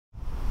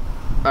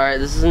Alright,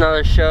 this is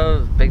another show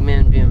of Big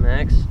Man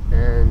BMX,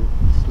 and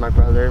this is my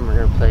brother, and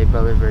we're gonna play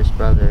brother versus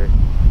brother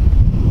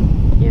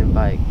in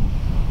bike.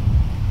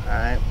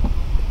 Alright.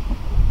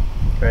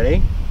 Ready?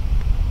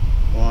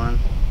 1,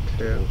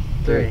 2,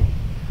 3.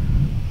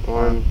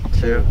 1,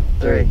 2,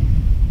 3.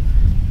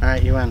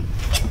 Alright, you win.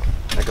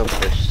 I go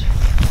first.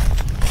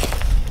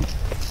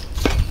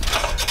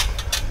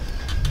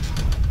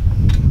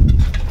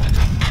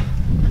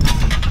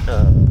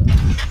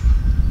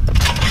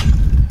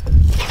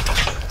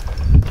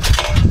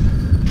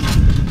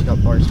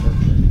 Got bar smoke.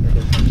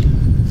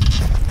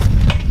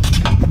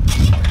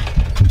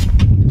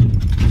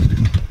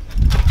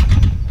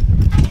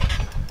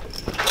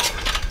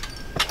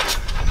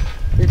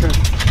 Your turn.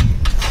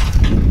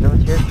 No,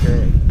 it's your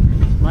trick.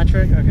 My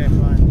trick? Okay,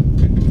 fine.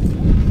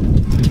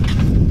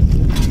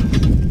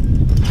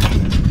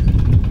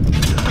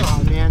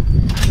 Oh man.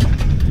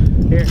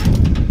 Here,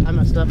 I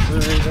messed up. So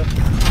there you go.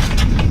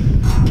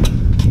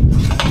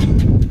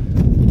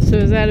 So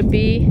is that a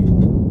B?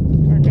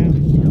 Or no?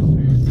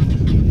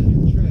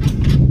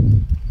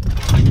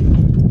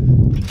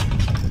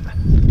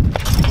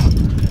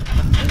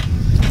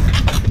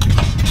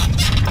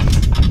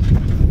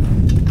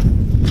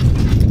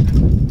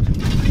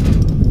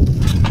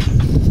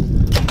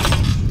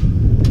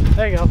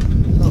 There you go.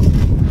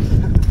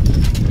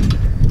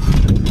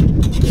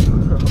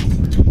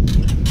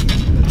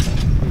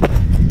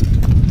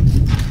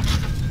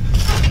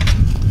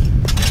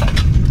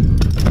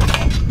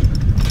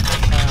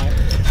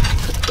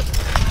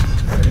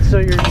 So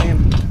your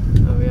game.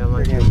 Oh yeah,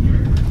 my Your game.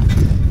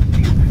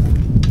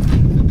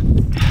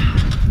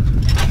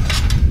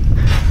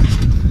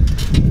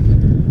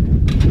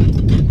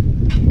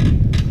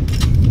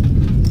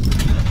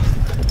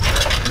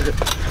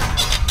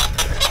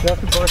 You have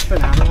to bar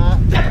spin out of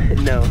that?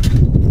 No.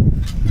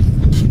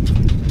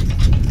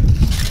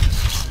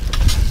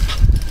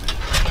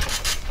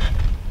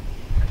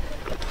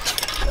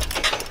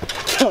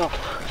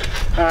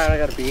 Alright, I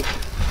got a B.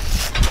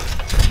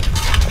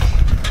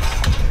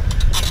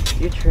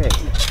 Your trick.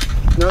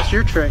 No, it's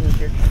your trick.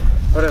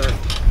 Whatever.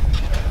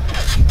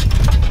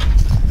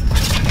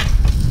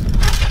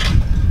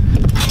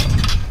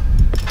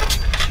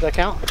 Does that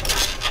count?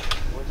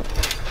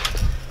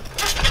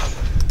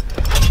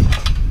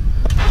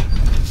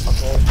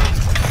 Okay.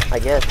 I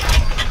guess.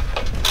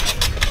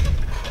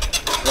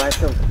 Do I have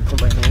to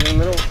put my hand in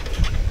the middle?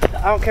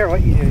 I don't care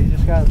what you do, you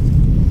just got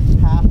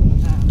half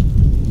and half.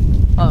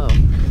 Oh,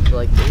 so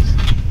like this?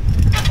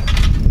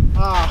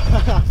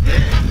 Ah.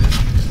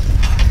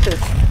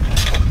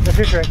 That's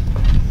your trick.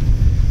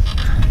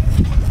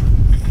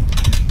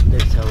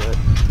 There's tell it.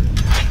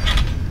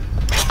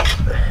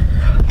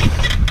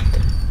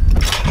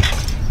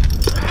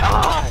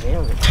 Ah,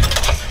 damn it.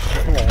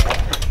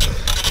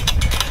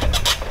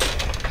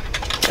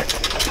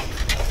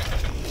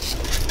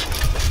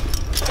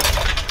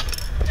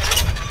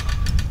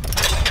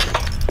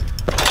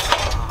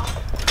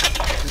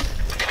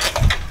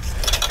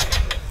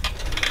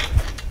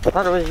 I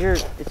thought it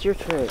was it's your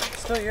trick. It's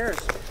still yours.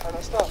 I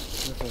messed up.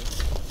 Okay.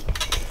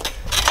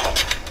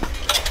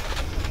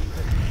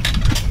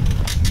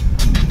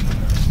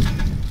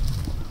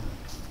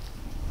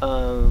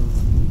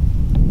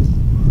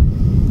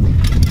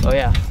 Oh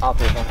yeah,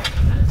 opposite.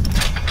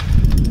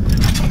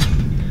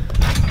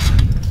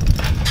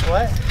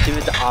 What? Do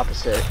it the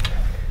opposite.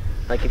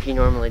 Like if you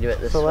normally do it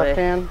this So way. left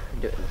hand?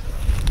 Do it.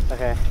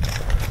 Okay.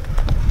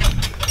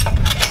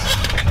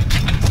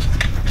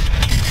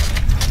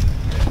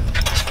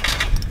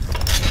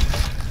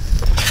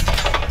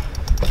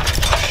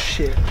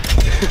 Shit.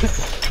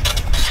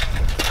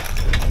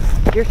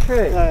 Your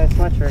trick. It's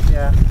my trick,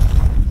 yeah.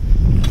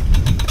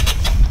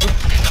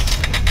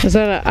 Is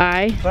that an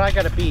I? But I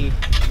got a B.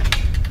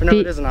 Or no, B.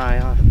 it is an I,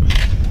 huh?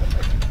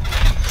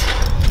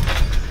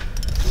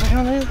 What am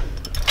I gonna do?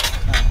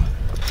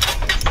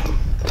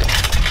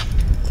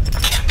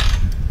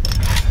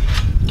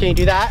 Can you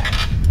do that?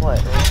 What?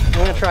 I'm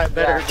gonna try it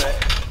better, Yeah.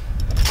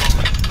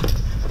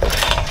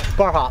 but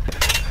bar hop.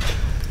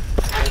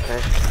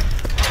 Okay.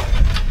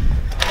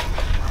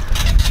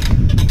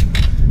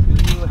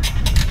 You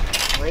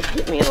might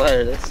get me a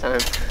letter this time.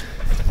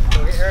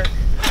 Go get her.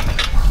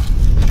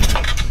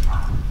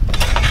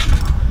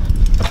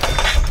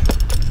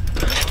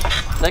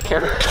 That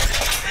count?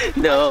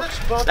 No,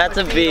 that's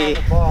a B.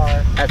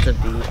 That's a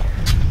B.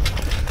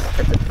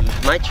 That's a B.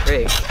 My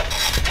trick.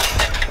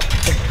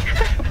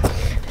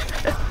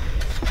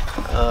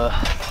 I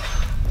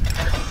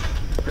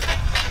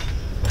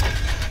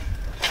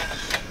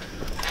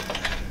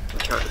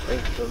can't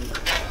think of them.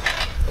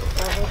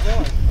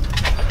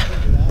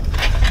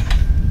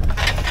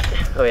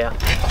 Oh yeah.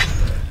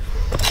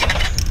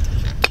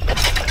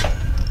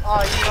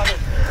 Oh, you got it.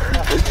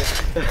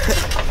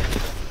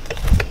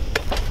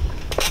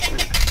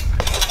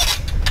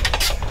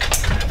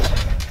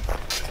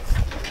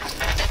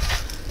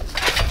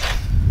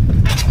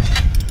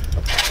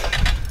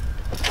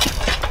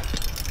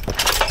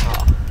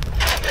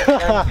 I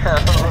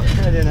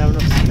didn't have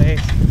enough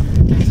space.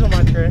 Still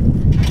my trick.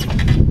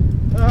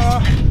 Oh,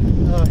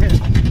 hit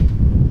it.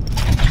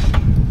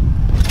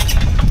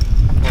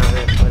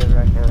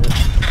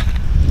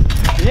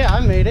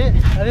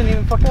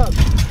 fuck up.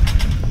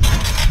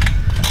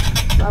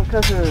 Stop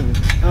cussing.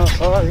 Oh,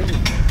 sorry.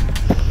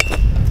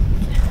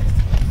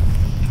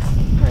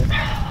 Alright.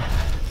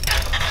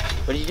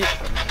 What did you do?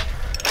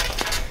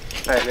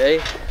 Alright, ready?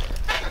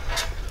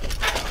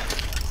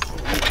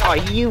 Oh,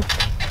 you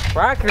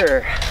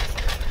rocker.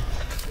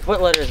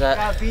 What letter is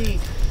that? B.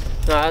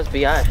 No, that was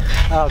B-I.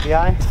 Oh,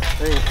 B-I?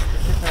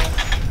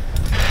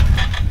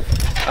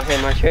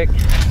 Okay, my trick.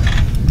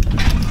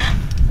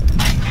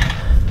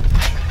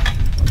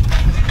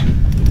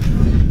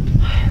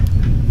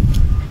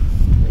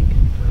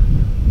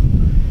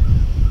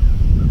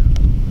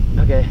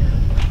 Okay.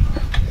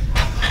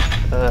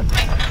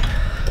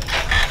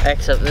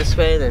 X up this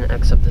way, then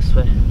X up this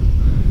way.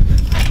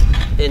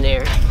 In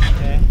air.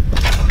 Okay.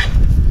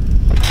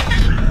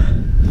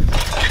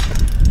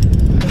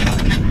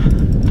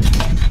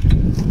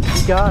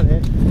 You got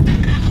it.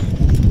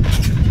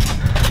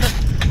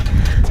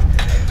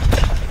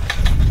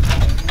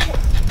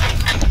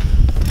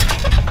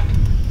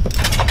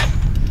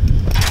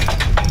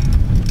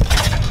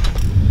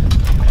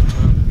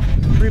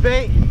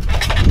 Rebate?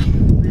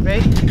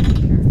 Rebate?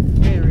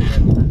 Yeah, rebate.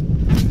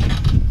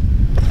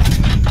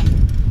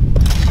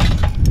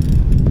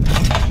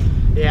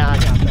 Yeah, I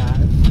got that.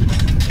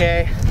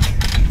 Okay.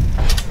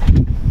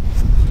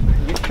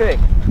 You trick.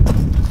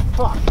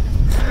 Fuck.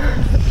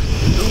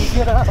 You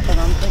get up and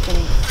I'm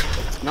thinking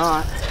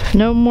not.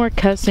 No more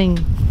cussing.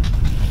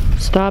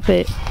 Stop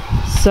it.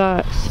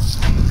 Sucks.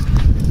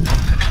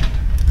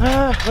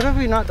 What have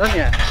we not done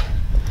yet?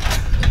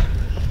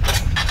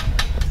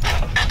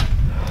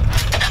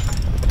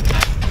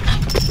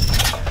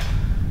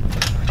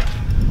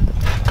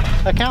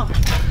 That count?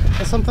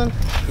 Or something?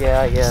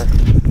 Yeah, yeah.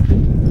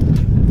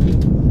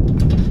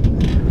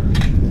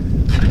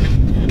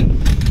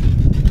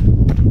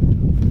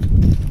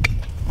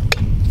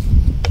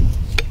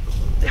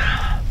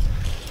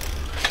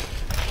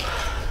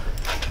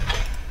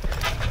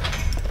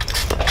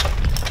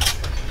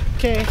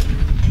 Okay.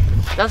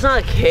 That's not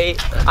a K.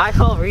 I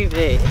call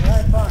rebate.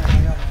 Alright, fine.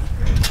 I got one.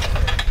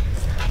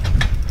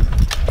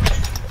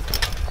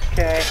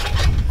 Okay.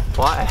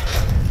 Why?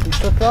 You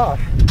slipped off.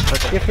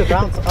 Okay. You have to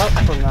bounce up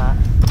from that.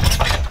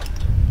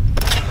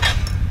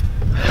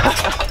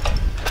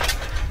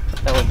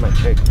 That was my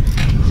trick.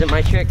 Is it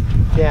my trick?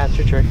 Yeah, it's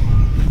your trick.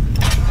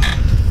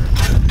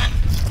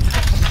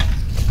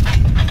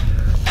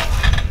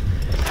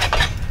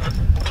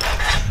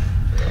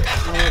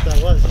 I don't know what that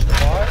was. Just a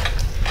bar?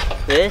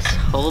 This,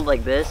 hold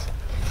like this,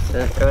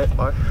 then throw it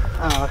far.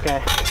 Oh,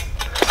 okay.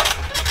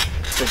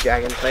 The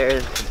dragon player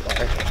is the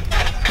bar.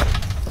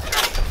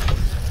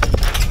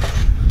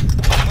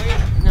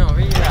 No,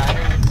 where you at? I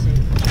didn't see.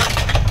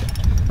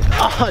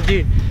 Oh,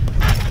 dude.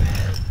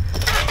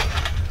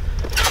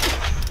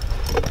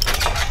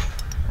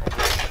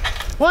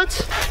 What?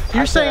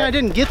 You're saying I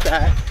didn't get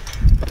that?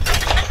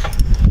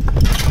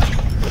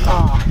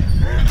 Ah.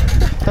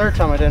 Third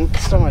time I didn't.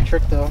 Still my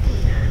trick though.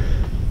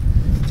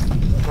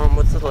 Mom,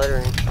 what's the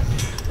lettering?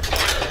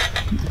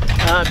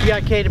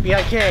 BIK to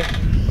BIK.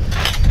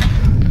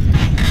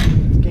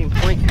 Game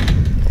point.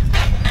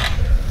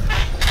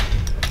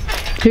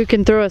 Who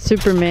can throw a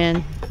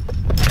Superman?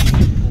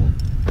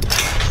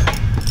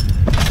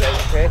 Is that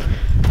your trick?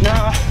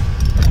 Nah.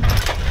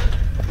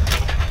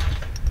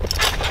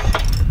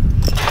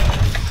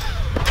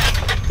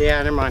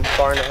 Yeah, never mind.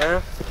 Bar and a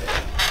half?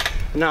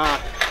 Nah.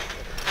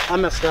 I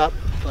messed up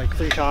like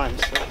 3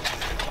 times. So.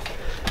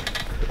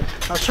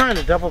 I was trying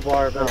to double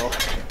bar, but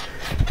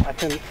I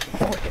couldn't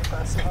work it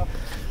fast enough.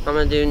 I'm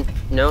gonna do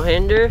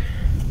no-hander,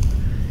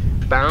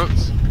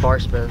 bounce, bar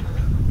spin.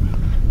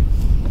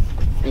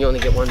 You only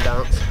get 1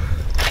 bounce.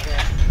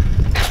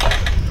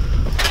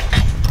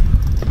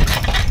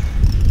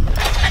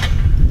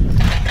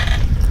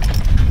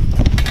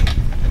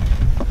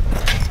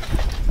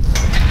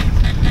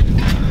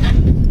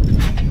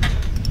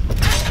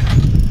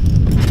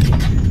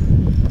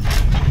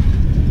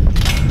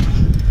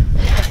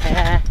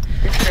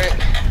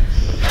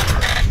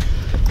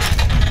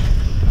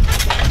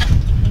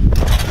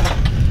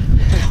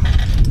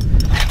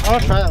 I'll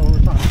try that one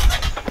more time.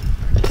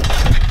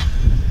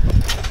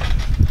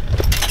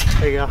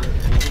 There you go. I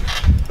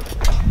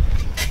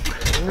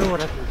don't know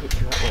what I can get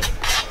you up with.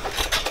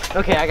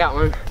 Okay, I got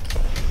one.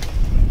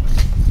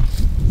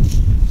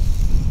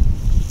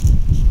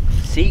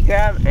 Seat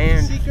grab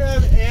and... Seat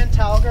grab and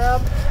towel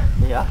grab.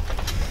 Yeah.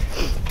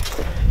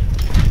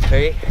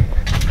 Ready?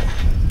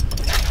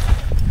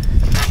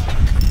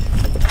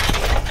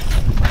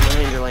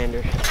 One-hander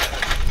lander.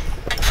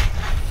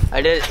 I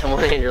did it to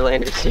one-hander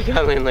lander, so you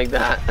gotta land like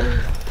that.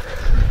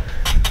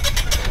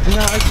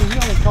 No, you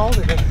only called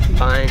it a seat.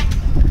 Fine.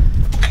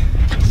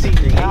 Seat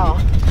and towel.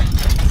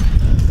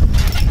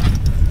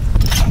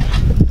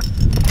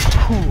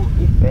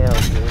 You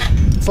failed,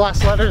 dude. It's the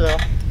last letter though.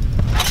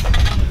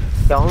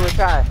 Go home and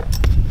try.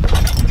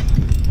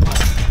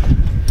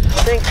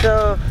 I think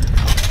so.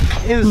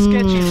 It was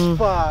sketchy as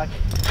fuck.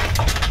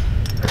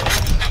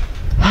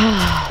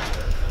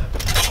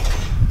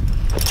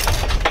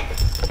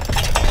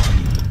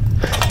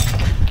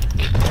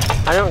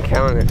 I don't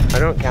count it. I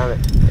don't count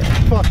it.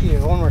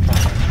 it one more time.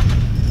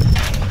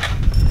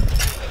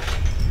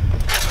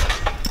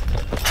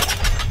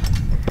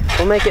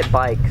 We'll make it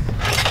bikes.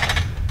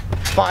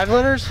 5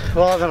 letters?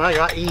 Well, then I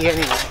got E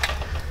anyway.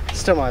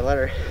 Still my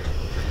letter.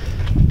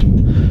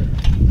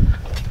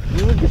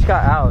 You just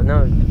got out.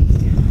 No,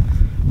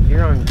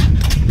 you're on.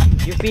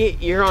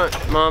 You're on.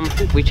 Mom,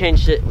 we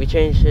changed it. We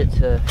changed it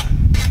to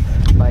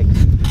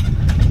bikes.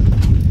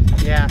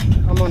 Yeah,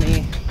 I'm on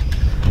E.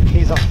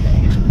 He's on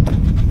K.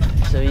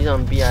 So he's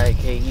on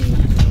B-I-K-E. He's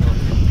on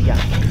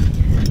B-I-K.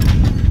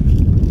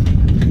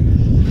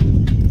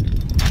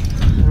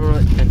 I don't know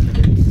what Spencer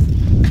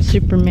did.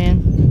 Superman.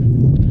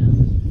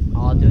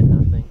 I'll do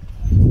nothing.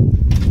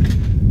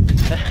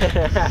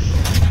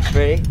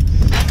 Ready?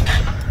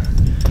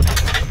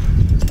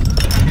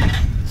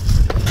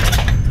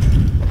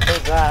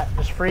 What's that?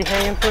 Just free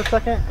hanging for a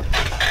second?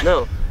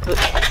 No.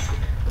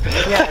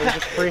 Yeah, you're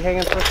just free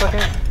hanging for a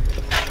second?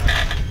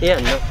 Yeah,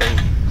 nothing.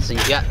 So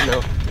you got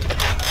no.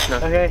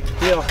 Nothing. Okay,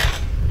 deal.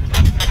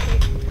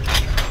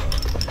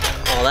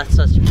 Oh, that's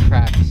such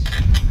cracks.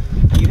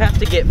 You have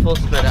to get full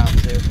spit out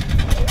too.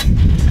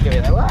 Give me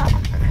that. Wow.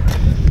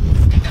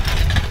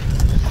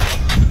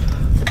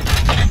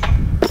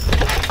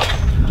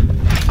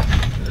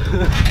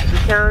 You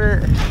count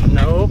it?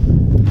 No.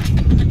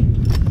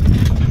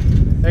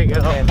 There you go.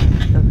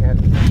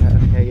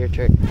 Okay, your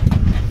trick.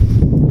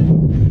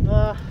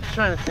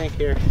 Trying to think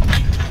here.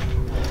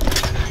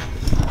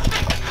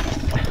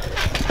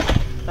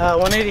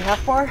 180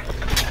 half bar?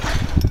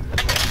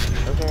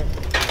 Okay.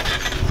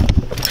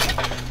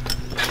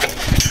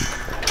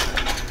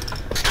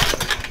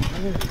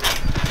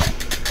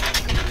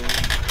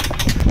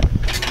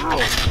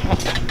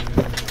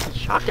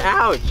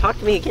 Ow.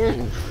 Shocked me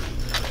again.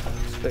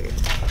 Okay.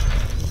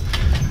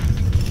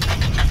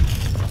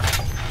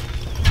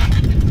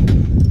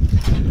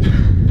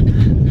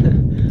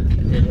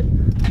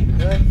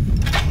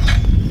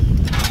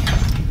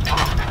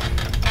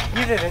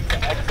 You did it to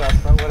excess,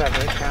 but whatever,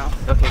 it counts.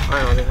 Okay,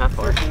 fine, I'll do half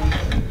bar.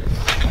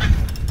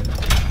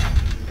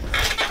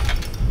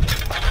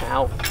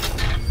 Ow.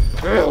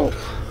 Ow.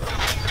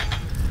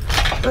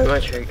 Alright, my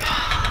trick.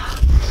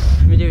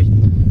 Let me do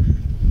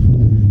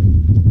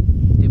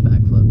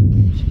backflip.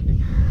 Just kidding.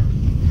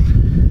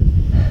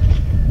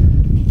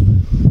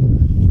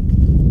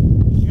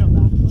 You got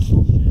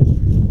backflip?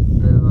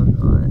 No, I'm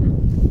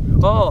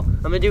not. Oh,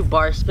 I'm gonna do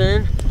bar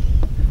spin.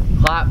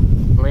 Clap,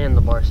 land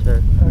the bar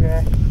spin.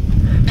 Okay.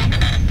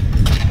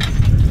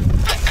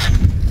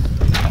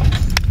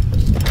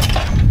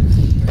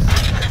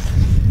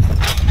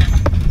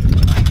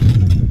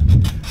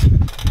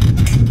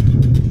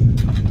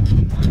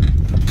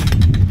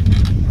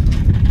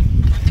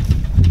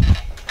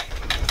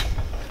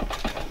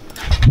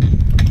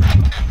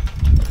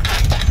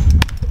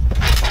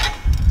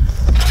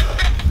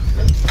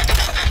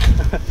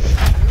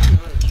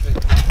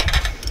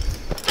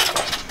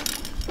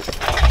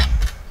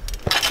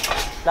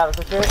 That was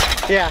the trick?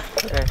 Yeah.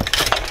 Okay.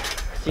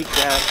 Seat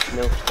grab,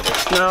 no.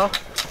 No.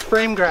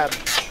 Frame grab.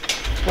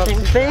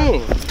 Same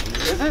thing.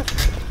 Is it?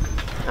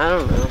 I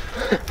don't know.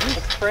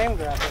 It's frame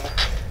grab though.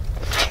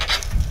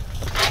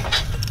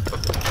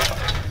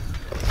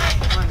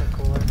 Kinda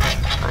cooler.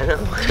 I know.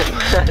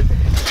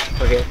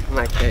 Okay,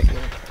 my trick.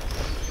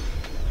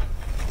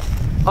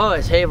 Oh,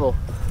 it's table.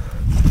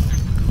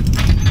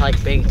 I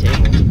like big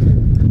tables.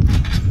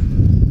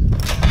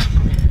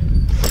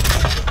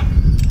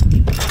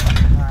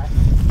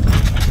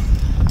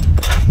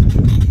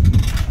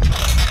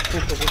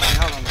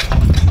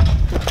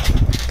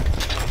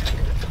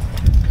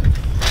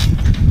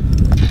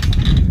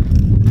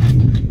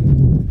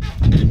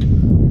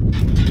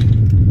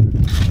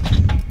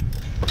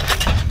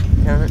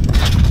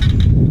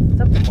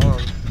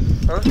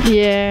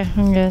 Yeah, I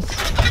guess.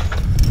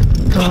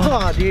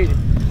 Oh, dude.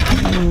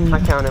 I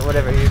count it,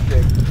 whatever your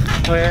trick.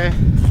 Okay.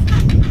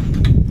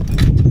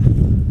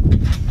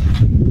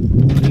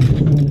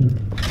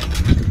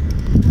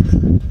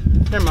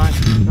 Never mind.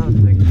 Not as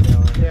big as the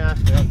other. Yeah,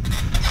 yep.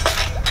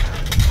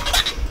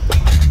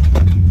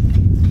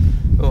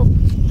 Oh.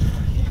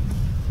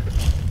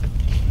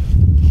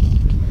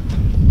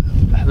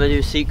 I'm gonna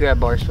do seat grab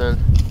bar spin.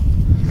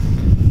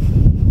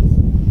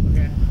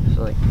 Okay.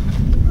 So like.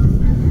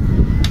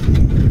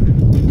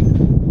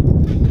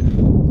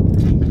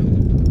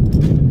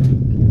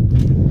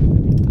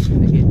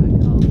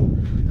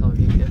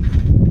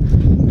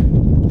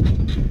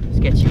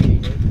 Sketchy,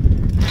 dude. Did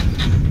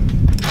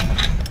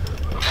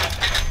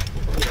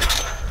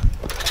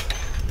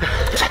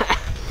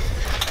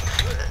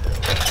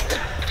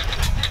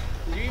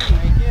you even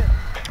make it?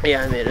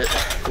 Yeah, I made it.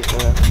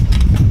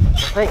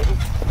 Thank you.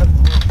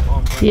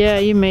 Yeah,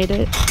 you made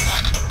it.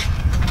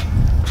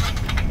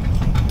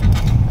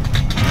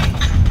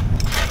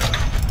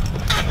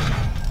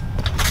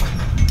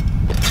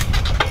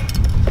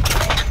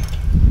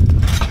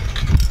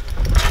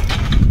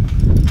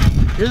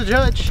 You're the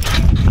judge.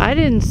 I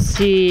didn't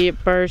see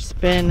bar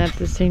spin at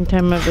the same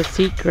time of a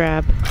seat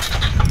grab.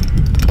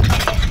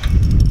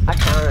 I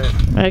counted.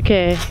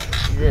 Okay.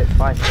 You did it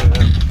twice.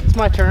 It's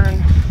my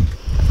turn.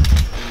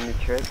 New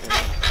trick.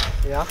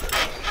 Yeah?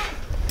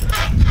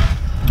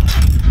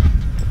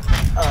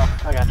 Oh,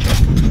 I got you.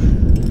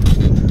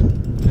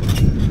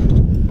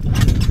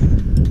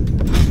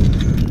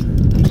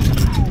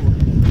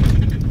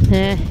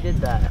 Yeah. You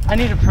did that. I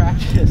need to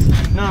practice.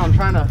 No, I'm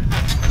trying to...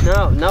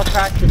 No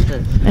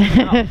practices.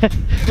 No.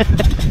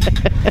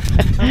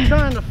 I'm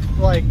trying to,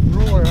 like,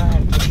 roll her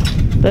out.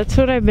 That's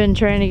what I've been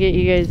trying to get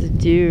you guys to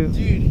do.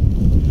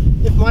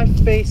 Dude, if my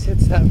face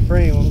hits that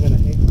frame, I'm gonna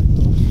hate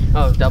myself.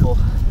 Oh, double.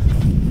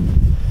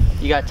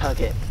 You gotta tuck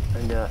it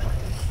and do it.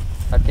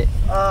 Tuck it.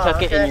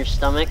 Tuck it in your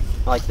stomach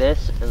like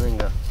this, and then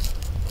go.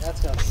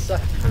 That's gonna suck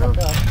the fuck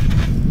up.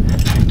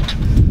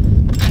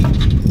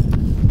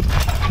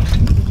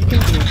 You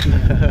can do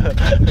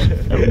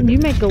it. You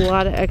make a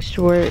lot of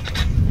extra work.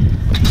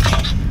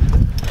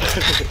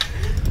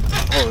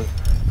 Oh, I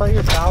thought you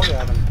were foul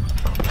grabbing.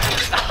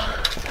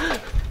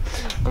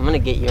 I'm gonna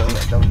get you on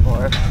that double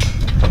bar.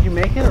 Did you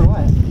make it or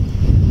what?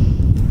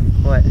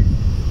 What?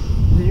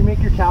 Did you make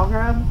your cow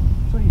grab?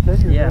 That's what you said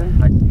you were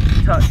doing. I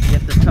tuck. You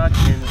have to tuck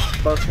in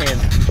both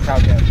hands. Cow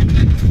grab.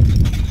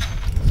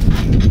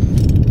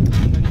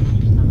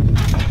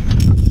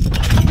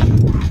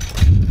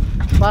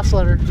 Last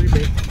letter,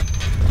 3B.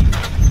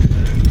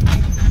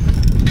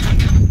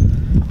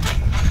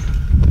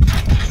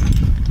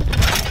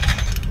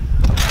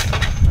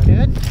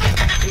 Good?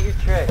 Do your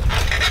trick.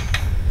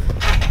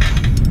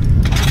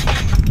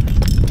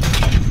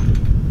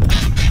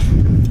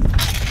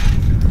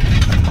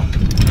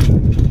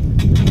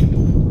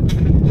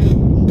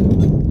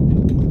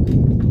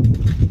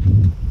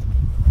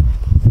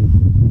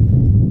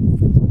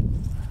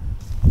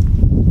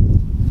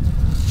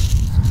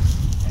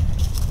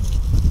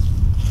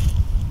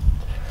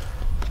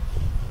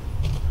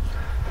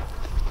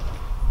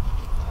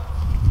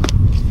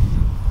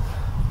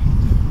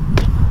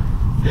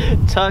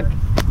 Tuck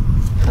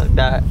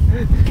that.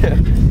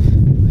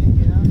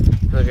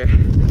 Okay.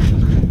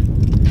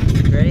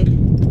 Ready?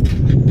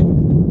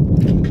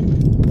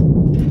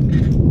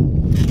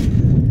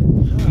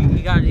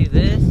 You gotta do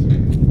this.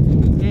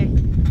 Okay.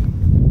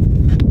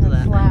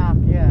 Slap,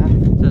 yeah.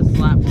 So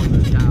slap on the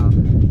cow.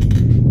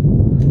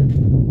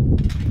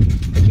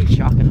 I keep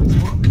shocking us.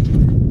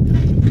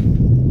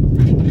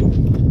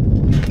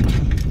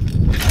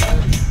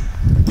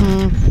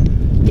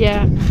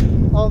 Yeah.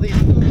 All these.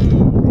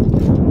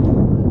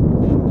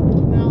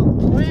 Now,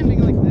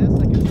 landing like this,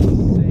 I can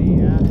just say,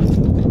 yeah.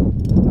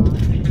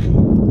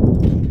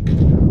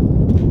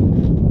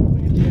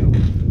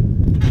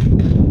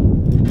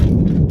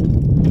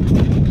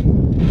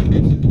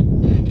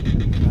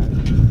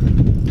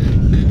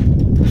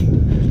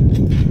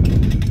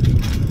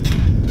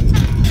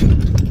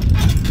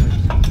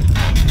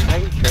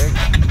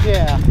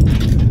 Yeah.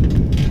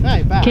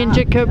 Hey, back. Can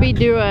Jacoby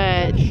do a...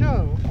 I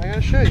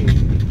gotta show you.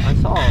 I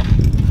saw.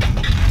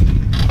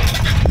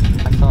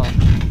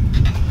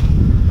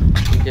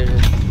 You did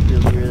it.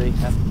 You'll be really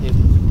happy.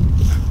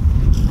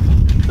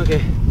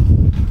 Okay.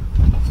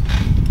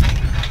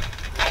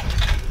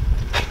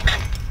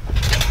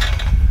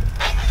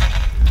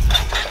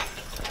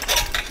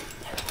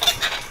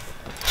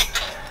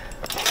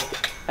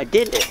 I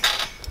did it.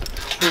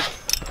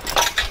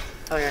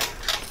 Okay.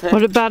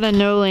 What about a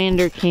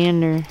no-lander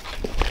cander?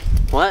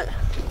 What?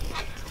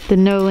 The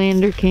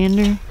no-lander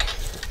cander?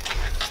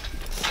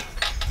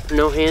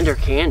 No hand or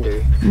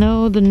cander?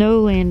 No, the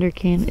no-lander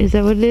can. Is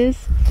that what it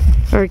is?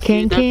 Or a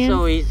can? That's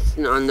so he's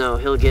no,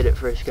 he'll get it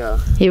first go.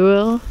 He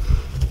will?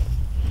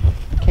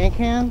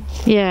 Can?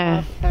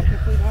 Yeah.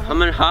 I'm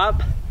gonna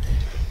hop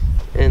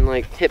and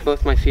like hit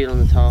both my feet on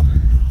the towel.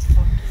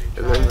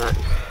 And then that.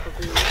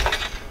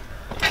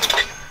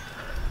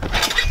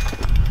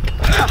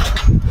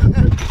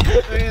 Oh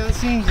yeah, that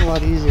seems a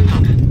lot easier.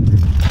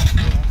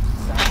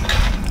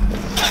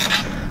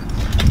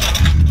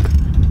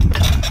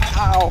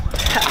 Ow!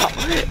 Ow!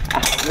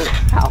 Ow!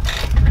 Ow!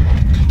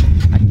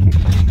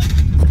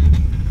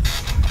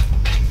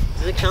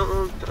 Does it count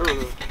on? I don't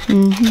know.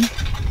 Mm-hmm.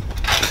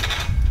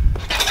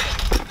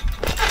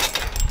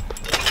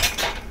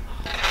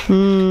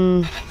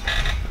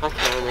 I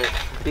count it.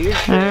 Do your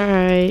trick.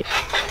 Alright.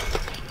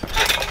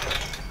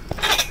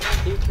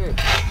 Do your trick.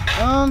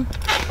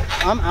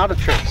 I'm out of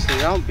tricks, dude.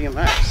 I don't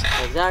BMX.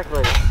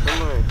 Exactly.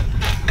 Come on.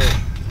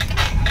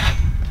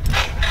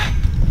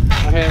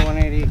 Okay,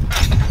 180.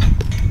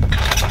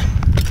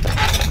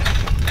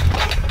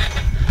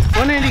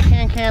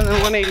 180 can,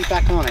 then 180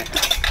 back on it.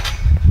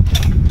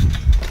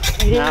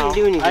 You didn't Now,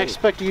 do anything. I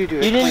expect you to do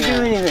it. You didn't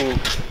do anything.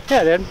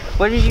 Yeah, I did.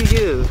 What did you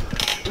do?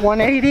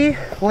 180,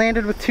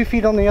 landed with 2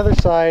 feet on the other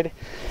side,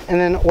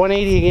 and then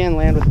 180 again,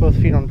 land with both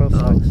feet on both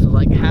sides. So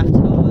like half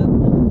toe whip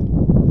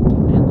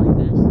and like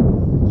this,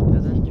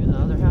 and then do the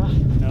other half?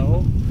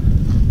 No.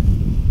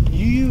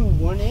 You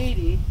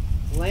 180,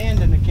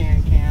 land in the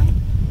can,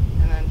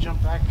 and then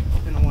jump back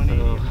up in a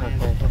 180 and land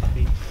with both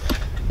feet.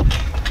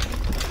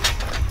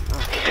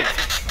 Okay.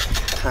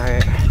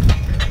 Alright.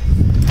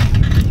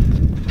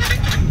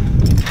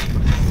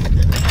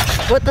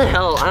 What the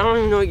hell? I don't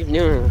even know what you're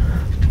doing.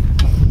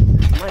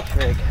 My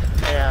trick.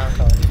 Yeah, I'm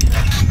sorry.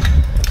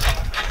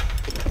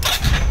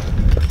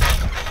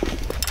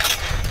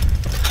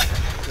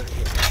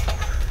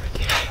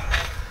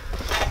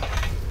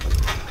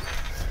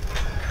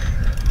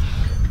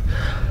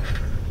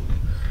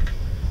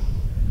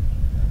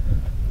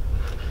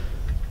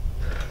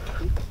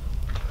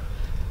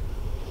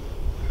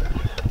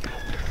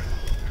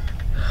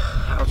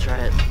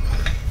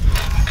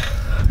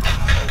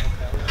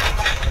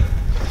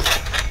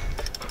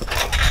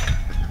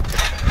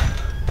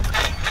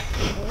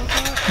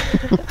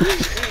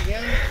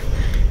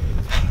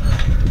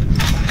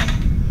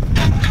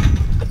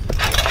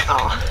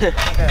 Oh.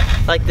 Okay.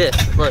 Like this.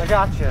 Look. I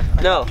got you.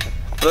 No.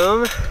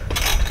 Boom.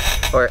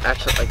 Or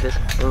actually like this.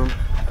 Boom.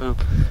 Boom.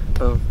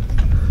 Boom.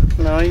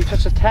 No, you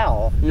touched a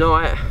towel. No,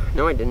 I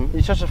didn't.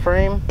 You touched a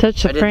frame?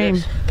 Touch the frame.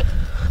 This.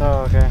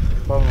 Oh, okay.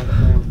 Bottom of the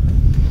frame.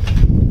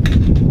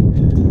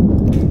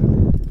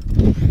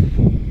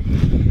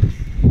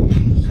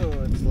 So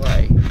it's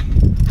like.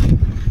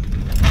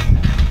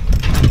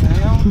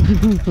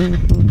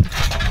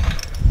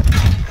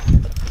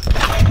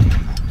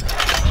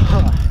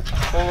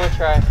 One more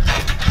try.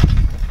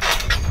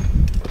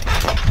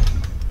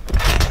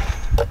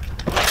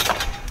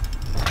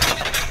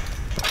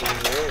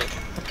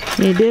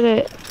 You did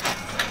it.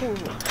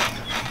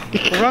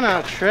 We're running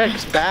out of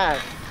tricks,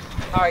 bad.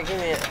 Alright, give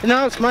me it.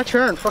 No, it's my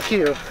turn. Fuck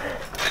you.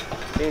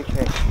 Give me a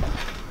trick.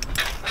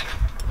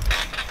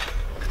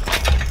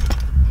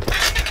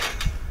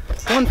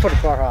 One foot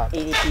bar hop.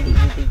 Easy.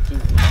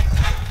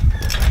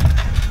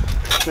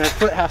 My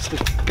foot has to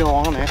go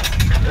on it.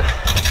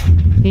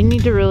 You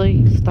need to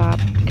really stop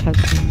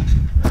cussing.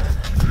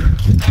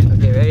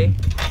 Okay, ready?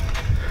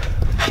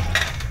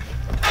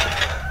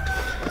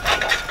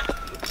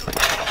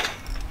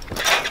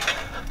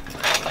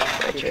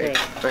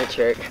 My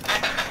trick.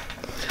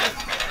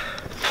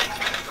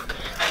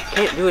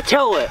 Can't do a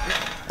tail whip.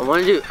 I'm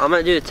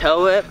gonna do a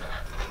tail whip.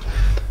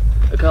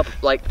 A couple,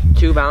 like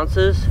 2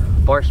 bounces,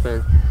 bar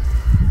spin.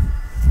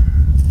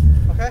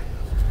 Okay.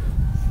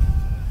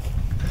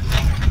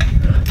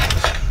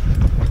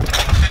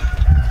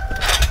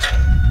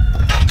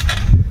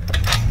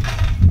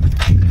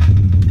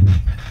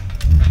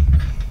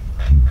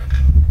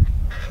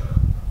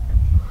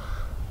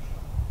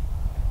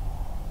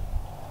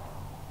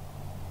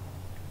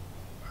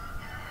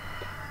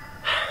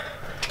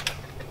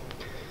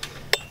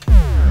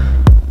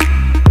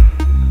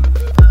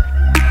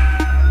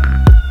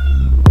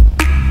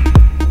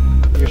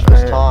 You're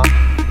supposed to talk.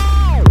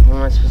 What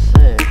am I supposed to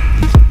say?